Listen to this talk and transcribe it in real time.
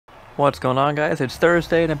What's going on, guys? It's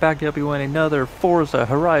Thursday and I'm back to help you win another Forza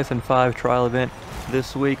Horizon 5 trial event.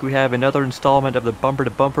 This week we have another installment of the Bumper to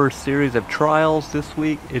Bumper series of trials. This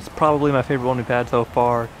week it's probably my favorite one we've had so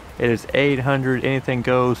far. It is 800 anything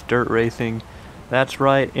goes dirt racing. That's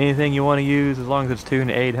right, anything you want to use as long as it's tuned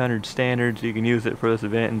to 800 standards, you can use it for this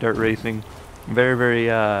event in dirt racing.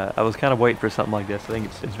 I was kind of waiting for something like this. I think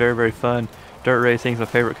it's very fun. Dirt racing is my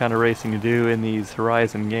favorite kind of racing to do in these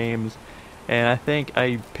Horizon games. And I think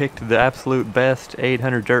I picked the absolute best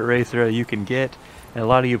 800 dirt racer you can get. And a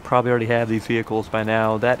lot of you probably already have these vehicles by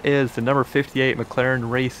now. That is the number 58 McLaren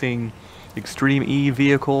Racing Extreme E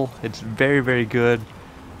vehicle. It's very good.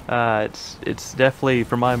 It's definitely,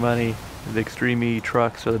 for my money, the Extreme E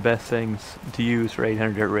trucks are the best things to use for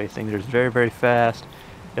 800 dirt racing. They're very fast.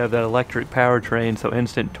 You have that electric powertrain, so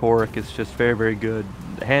instant torque. It's just very good.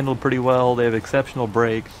 Handled pretty well. They have exceptional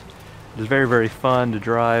brakes. It's very fun to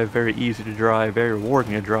drive, very easy to drive, very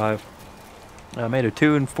rewarding to drive. I made a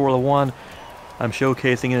tune for the one I'm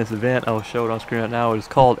showcasing in this event. I'll show it on screen right now. It is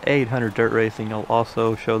called 800 Dirt Racing. I'll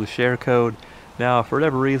also show the share code. Now, for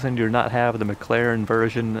whatever reason you do not have the McLaren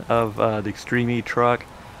version of the Extreme E truck,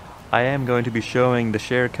 I am going to be showing the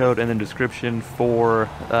share code in the description for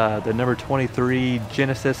the number 23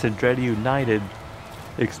 Genesis Andretti United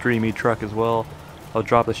Extreme E truck as well. I'll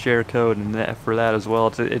drop the share code for that as well.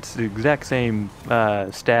 It's the exact same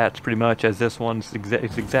stats pretty much as this one. It's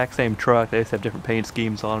the exact same truck. They just have different paint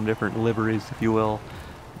schemes on them, different liveries, if you will.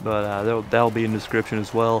 But that'll be in the description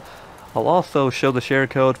as well. I'll also show the share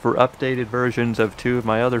code for updated versions of two of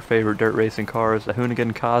my other favorite dirt racing cars, the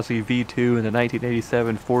Hoonigan Cossie V2 and the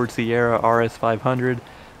 1987 Ford Sierra RS500.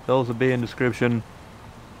 Those will be in the description,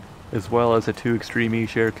 as well as the two Extreme E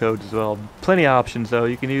share codes as well. Plenty of options though.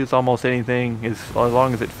 You can use almost anything as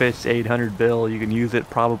long as it fits 800 bill. You can use it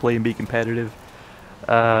probably and be competitive.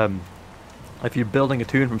 If you're building a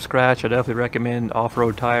tune from scratch, I definitely recommend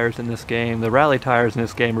off-road tires in this game. The rally tires in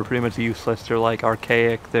this game are pretty much useless. They're like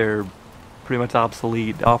archaic. They're pretty much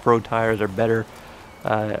obsolete. Off-road tires are better.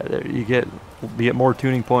 You get more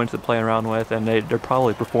tuning points to play around with, and they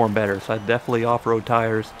probably perform better. So I definitely off-road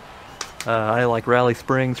tires. I like rally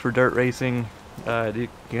springs for dirt racing. You can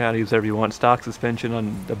kind of use whatever you want. Stock suspension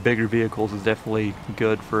on the bigger vehicles is definitely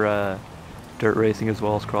good for dirt racing as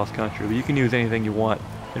well as cross country. But you can use anything you want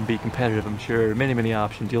and be competitive, I'm sure. Many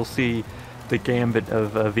options. You'll see the gambit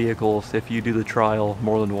of vehicles if you do the trial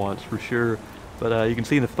more than once, for sure. But you can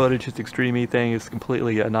see in the footage, this Extreme E thing is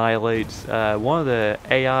completely annihilates. One of the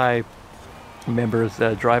AI members,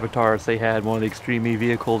 Drivatars, they had one of the Extreme E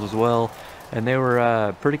vehicles as well. And they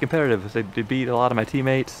were pretty competitive. They beat a lot of my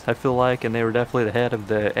teammates, I feel like, and they were definitely the head of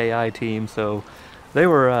the AI team. So they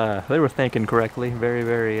were thinking correctly.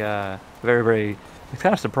 Very. I was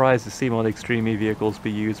kind of surprised to see one of the Extreme E vehicles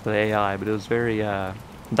be used by the AI, but it was very I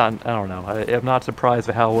don't know. I'm not surprised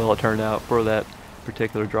at how well it turned out for that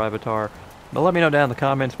particular Drivatar. But let me know down in the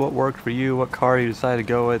comments what worked for you, what car you decided to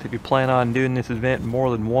go with. If you plan on doing this event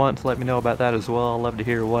more than once, let me know about that as well. I'd love to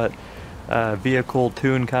hear what vehicle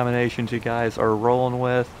tune combinations you guys are rolling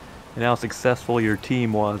with and how successful your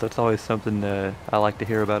team was. That's always something I like to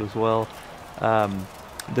hear about as well.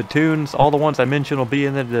 The tunes, all the ones I mentioned, will be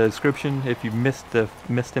in the description if you missed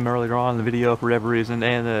them earlier on in the video for whatever reason,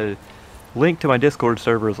 and the link to my Discord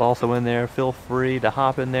server is also in there. Feel free to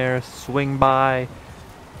hop in there, swing by,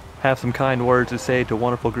 have some kind words to say to a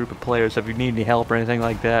wonderful group of players. If you need any help or anything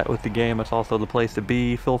like that with the game, that's also the place to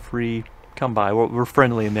be. Feel free, come by. We're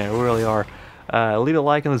friendly in there, we really are. Leave a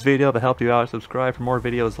like on this video if it helped you out. Subscribe for more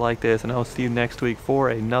videos like this, and I'll see you next week for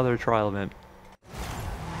another trial event.